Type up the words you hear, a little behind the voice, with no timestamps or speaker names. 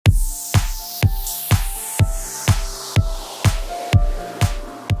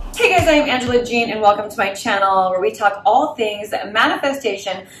I am Angela Jean, and welcome to my channel where we talk all things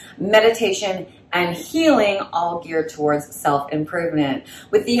manifestation, meditation, and healing, all geared towards self-improvement.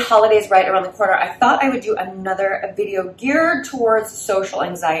 With the holidays right around the corner, I thought I would do another video geared towards social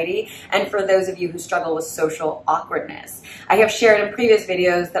anxiety and for those of you who struggle with social awkwardness. I have shared in previous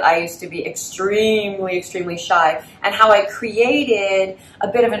videos that I used to be extremely shy and how I created a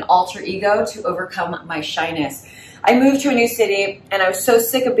bit of an alter ego to overcome my shyness. I moved to a new city and I was so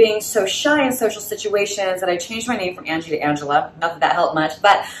sick of being so shy in social situations that I changed my name from Angie to Angela. Not that that helped much,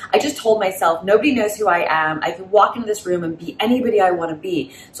 but I just told myself nobody knows who I am. I can walk into this room and be anybody I want to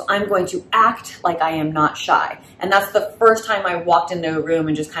be. So I'm going to act like I am not shy. And that's the first time I walked into a room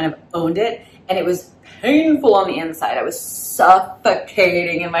and just kind of owned it. And it was painful on the inside. I was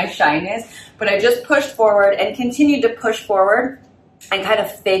suffocating in my shyness, but I just pushed forward and continued to push forward and kind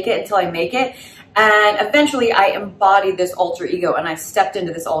of fake it until I make it. And eventually I embodied this alter ego and I stepped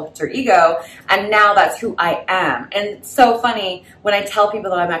into this alter ego, and now that's who I am. And it's so funny when I tell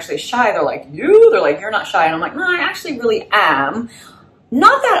people that I'm actually shy, they're like, they're like, you're not shy. And I'm like, no, I actually really am.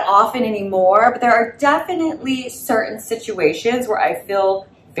 Not that often anymore, but there are definitely certain situations where I feel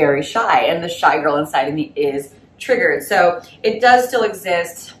very shy and the shy girl inside of me is triggered. So it does still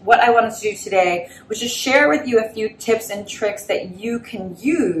exist. What I wanted to do today was just share with you a few tips and tricks that you can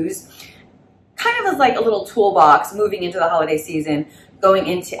use kind of as like a little toolbox moving into the holiday season, going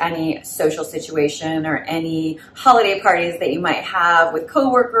into any social situation or any holiday parties that you might have with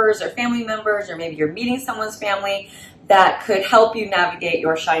coworkers or family members, or maybe you're meeting someone's family, that could help you navigate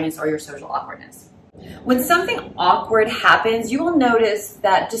your shyness or your social awkwardness. When something awkward happens, you will notice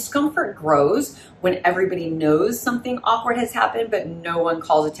that discomfort grows when everybody knows something awkward has happened, but no one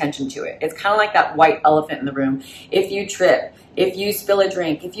calls attention to it. It's kind of like that white elephant in the room. If you trip, if you spill a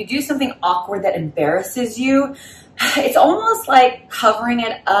drink, if you do something awkward that embarrasses you, it's almost like covering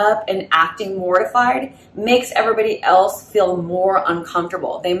it up and acting mortified makes everybody else feel more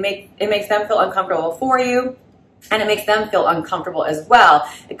uncomfortable. It makes them feel uncomfortable for you, and it makes them feel uncomfortable as well.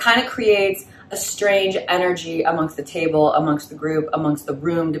 It kind of creates a strange energy amongst the table, amongst the group, amongst the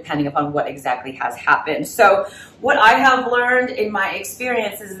room, depending upon what exactly has happened. So what I have learned in my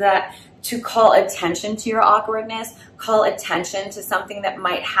experience is that to call attention to your awkwardness, call attention to something that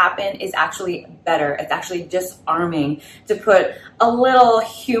might happen is actually better. It's actually disarming. To put a little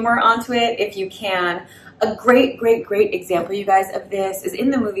humor onto it if you can. A great example, you guys, of this is in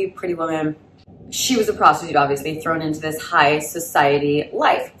the movie Pretty Woman. She was a prostitute, obviously, thrown into this high society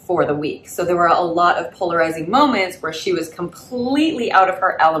life for the week. So there were a lot of polarizing moments where she was completely out of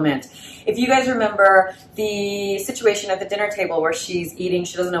her element. If you guys remember the situation at the dinner table where she's eating,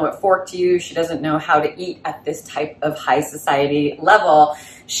 she doesn't know what fork to use, she doesn't know how to eat at this type of high society level,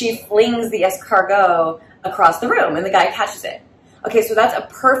 she flings the escargot across the room and the guy catches it. Okay, so that's a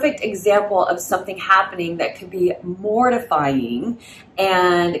perfect example of something happening that could be mortifying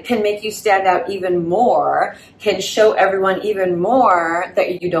and can make you stand out even more, can show everyone even more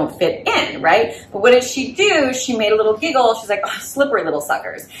that you don't fit in, right? But what did she do? She made a little giggle. She's like, oh, slippery little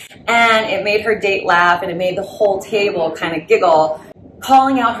suckers. And it made her date laugh, and it made the whole table kind of giggle.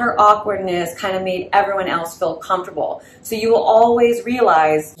 Calling out her awkwardness kind of made everyone else feel comfortable. So you will always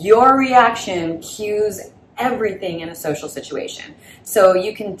realize your reaction cues everything in a social situation. So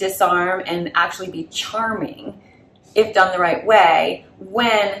you can disarm and actually be charming if done the right way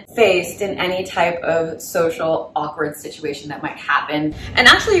when faced in any type of social awkward situation that might happen. And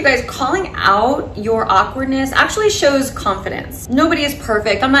actually, you guys, calling out your awkwardness actually shows confidence. Nobody is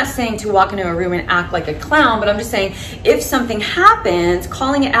perfect. I'm not saying to walk into a room and act like a clown, but I'm just saying if something happens,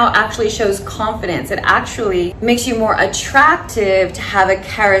 calling it out actually shows confidence. It actually makes you more attractive to have a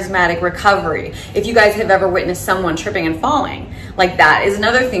charismatic recovery. If you guys have ever witnessed someone tripping and falling, like that is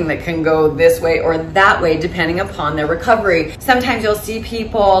another thing that can go this way or that way depending upon their recovery. Sometimes you'll see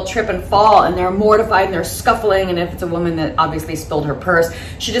people trip and fall and they're mortified and they're scuffling, and if it's a woman that obviously spilled her purse,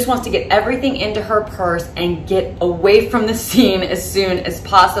 she just wants to get everything into her purse and get away from the scene as soon as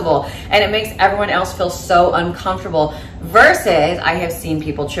possible, and it makes everyone else feel so uncomfortable. Versus I have seen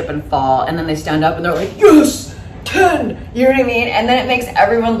people trip and fall and then they stand up and they're like, yes, 10, you know what I mean? And then it makes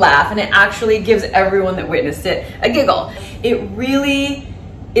everyone laugh, and it actually gives everyone that witnessed it a giggle. It really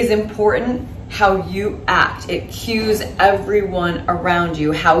is important how you act. It cues everyone around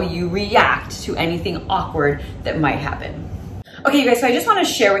you how you react to anything awkward that might happen. Okay, you guys, so I just want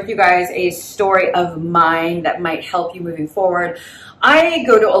to share with you guys a story of mine that might help you moving forward. I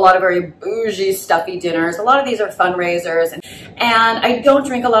go to a lot of very bougie, stuffy dinners. A lot of these are fundraisers, and I don't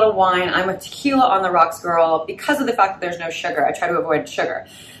drink a lot of wine. I'm a tequila on the rocks girl because of the fact that there's no sugar. I try to avoid sugar.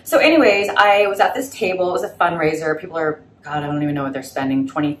 So anyways, I was at this table. It was a fundraiser. People are God, I don't even know what they're spending,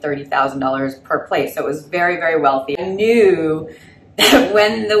 $20,000, $30,000 per plate. So it was very, very wealthy. I knew that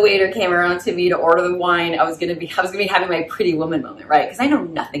when the waiter came around to me to order the wine, I was gonna be having my pretty woman moment, right? Because I know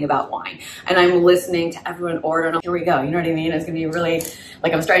nothing about wine, and I'm listening to everyone order, and here we go. You know what I mean? It's gonna be really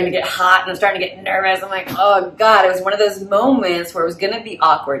like I'm starting to get hot and I'm starting to get nervous. I'm like, oh God! It was one of those moments where it was gonna be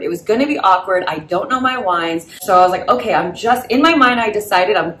awkward. It was gonna be awkward. I don't know my wines, so I was like, okay, I'm just in my mind. I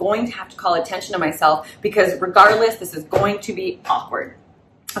decided I'm going to have to call attention to myself because regardless, this is going to be awkward.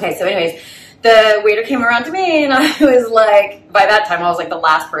 Okay, so anyways. The waiter came around to me and I was like, by that time I was like the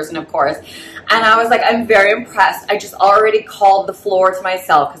last person, of course. And I was like, I'm very impressed. I just already called the floor to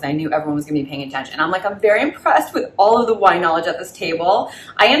myself because I knew everyone was gonna be paying attention. And I'm like, I'm very impressed with all of the wine knowledge at this table.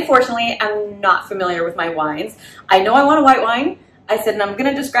 I unfortunately am not familiar with my wines. I know I want a white wine. I said, and I'm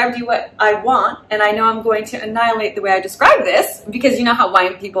gonna describe to you what I want. And I know I'm going to annihilate the way I describe this because you know how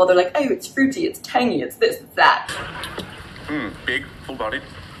wine people, they're like, oh, it's fruity, it's tangy, it's this, it's that. Big, full-bodied.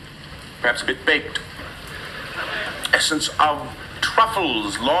 Perhaps a bit baked. Essence of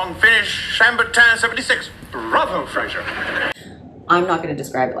truffles, long finish, Chambertin 76. Bravo, Fraser. I'm not going to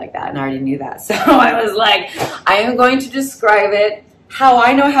describe it like that, and I already knew that. So I was like, I am going to describe it how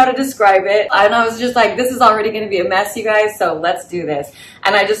I know how to describe it. And I was just like, this is already going to be a mess, you guys, so let's do this.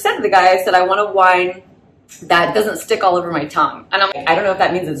 And I just said to the guy, I said, I want a wine that doesn't stick all over my tongue. And I'm like, I don't know if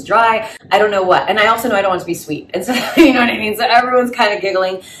that means it's dry. I don't know what. And I also know I don't want it to be sweet. And so, you know what I mean? So everyone's kind of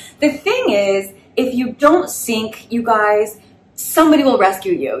giggling. The thing is, if you don't sync, you guys, somebody will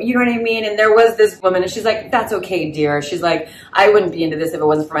rescue you. You know what I mean? And there was this woman and she's like, that's okay, dear. She's like, I wouldn't be into this if it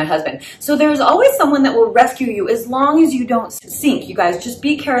wasn't for my husband. So there's always someone that will rescue you as long as you don't sync, you guys. Just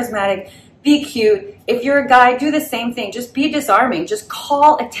be charismatic. Be cute. If you're a guy, do the same thing. Just be disarming. Just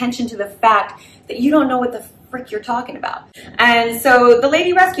call attention to the fact that you don't know what the frick you're talking about. And so the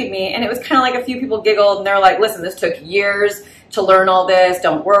lady rescued me, and it was kind of like a few people giggled, and they're like, listen, this took years to learn all this.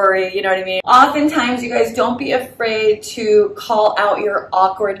 Don't worry. You know what I mean? Oftentimes, you guys, don't be afraid to call out your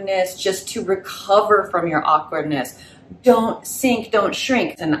awkwardness just to recover from your awkwardness. Don't sink, don't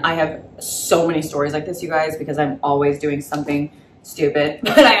shrink. And I have so many stories like this, you guys, because I'm always doing something stupid,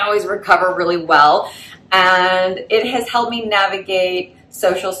 but I always recover really well. And it has helped me navigate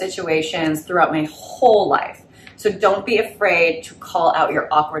social situations throughout my whole life. So don't be afraid to call out your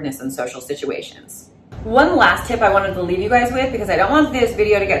awkwardness in social situations. One last tip I wanted to leave you guys with, because I don't want this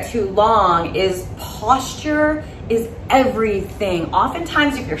video to get too long, is posture is everything.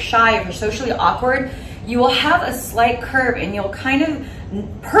 Oftentimes, if you're shy, if you're socially awkward, you will have a slight curve and you'll kind of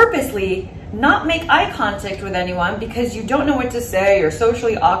purposely not make eye contact with anyone because you don't know what to say, you're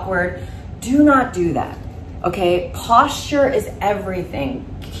socially awkward. Do not do that, okay? Posture is everything.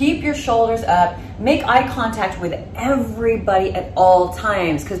 Keep your shoulders up, make eye contact with everybody at all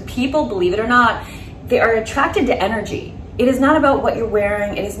times, because people, believe it or not, they are attracted to energy. It is not about what you're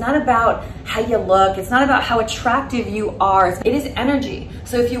wearing. It is not about how you look. It's not about how attractive you are. It is energy.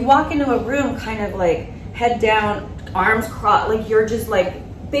 So if you walk into a room kind of like head down, arms crossed, like you're just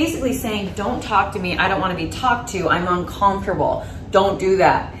like basically saying, don't talk to me. I don't want to be talked to. I'm uncomfortable. Don't do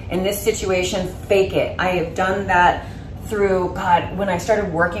that. In this situation, fake it. I have done that through, God, when I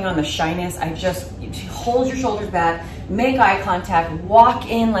started working on the shyness, I just hold your shoulders back, make eye contact, walk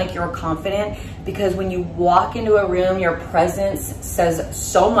in like you're confident, because when you walk into a room, your presence says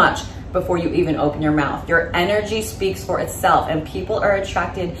so much before you even open your mouth. Your energy speaks for itself, and people are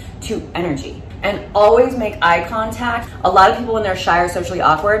attracted to energy. And always make eye contact. A lot of people, when they're shy or socially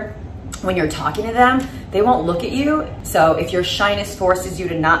awkward, when you're talking to them, they won't look at you. So if your shyness forces you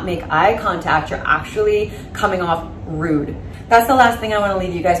to not make eye contact, you're actually coming off rude. That's the last thing I want to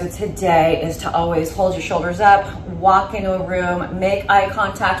leave you guys with today, is to always hold your shoulders up, walk into a room, make eye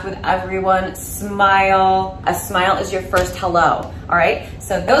contact with everyone, smile. A smile is your first hello, all right?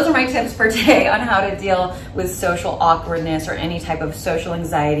 So those are my tips for today on how to deal with social awkwardness or any type of social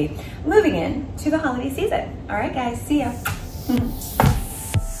anxiety moving into the holiday season. All right, guys, see ya.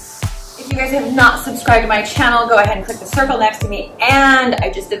 If you guys have not subscribed to my channel, go ahead and click the circle next to me. And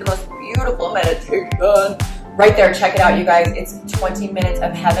I just did the most beautiful meditation right there. Check it out, you guys. It's 20 minutes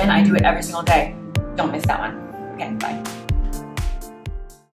of heaven. I do it every single day. Don't miss that one. Okay, bye.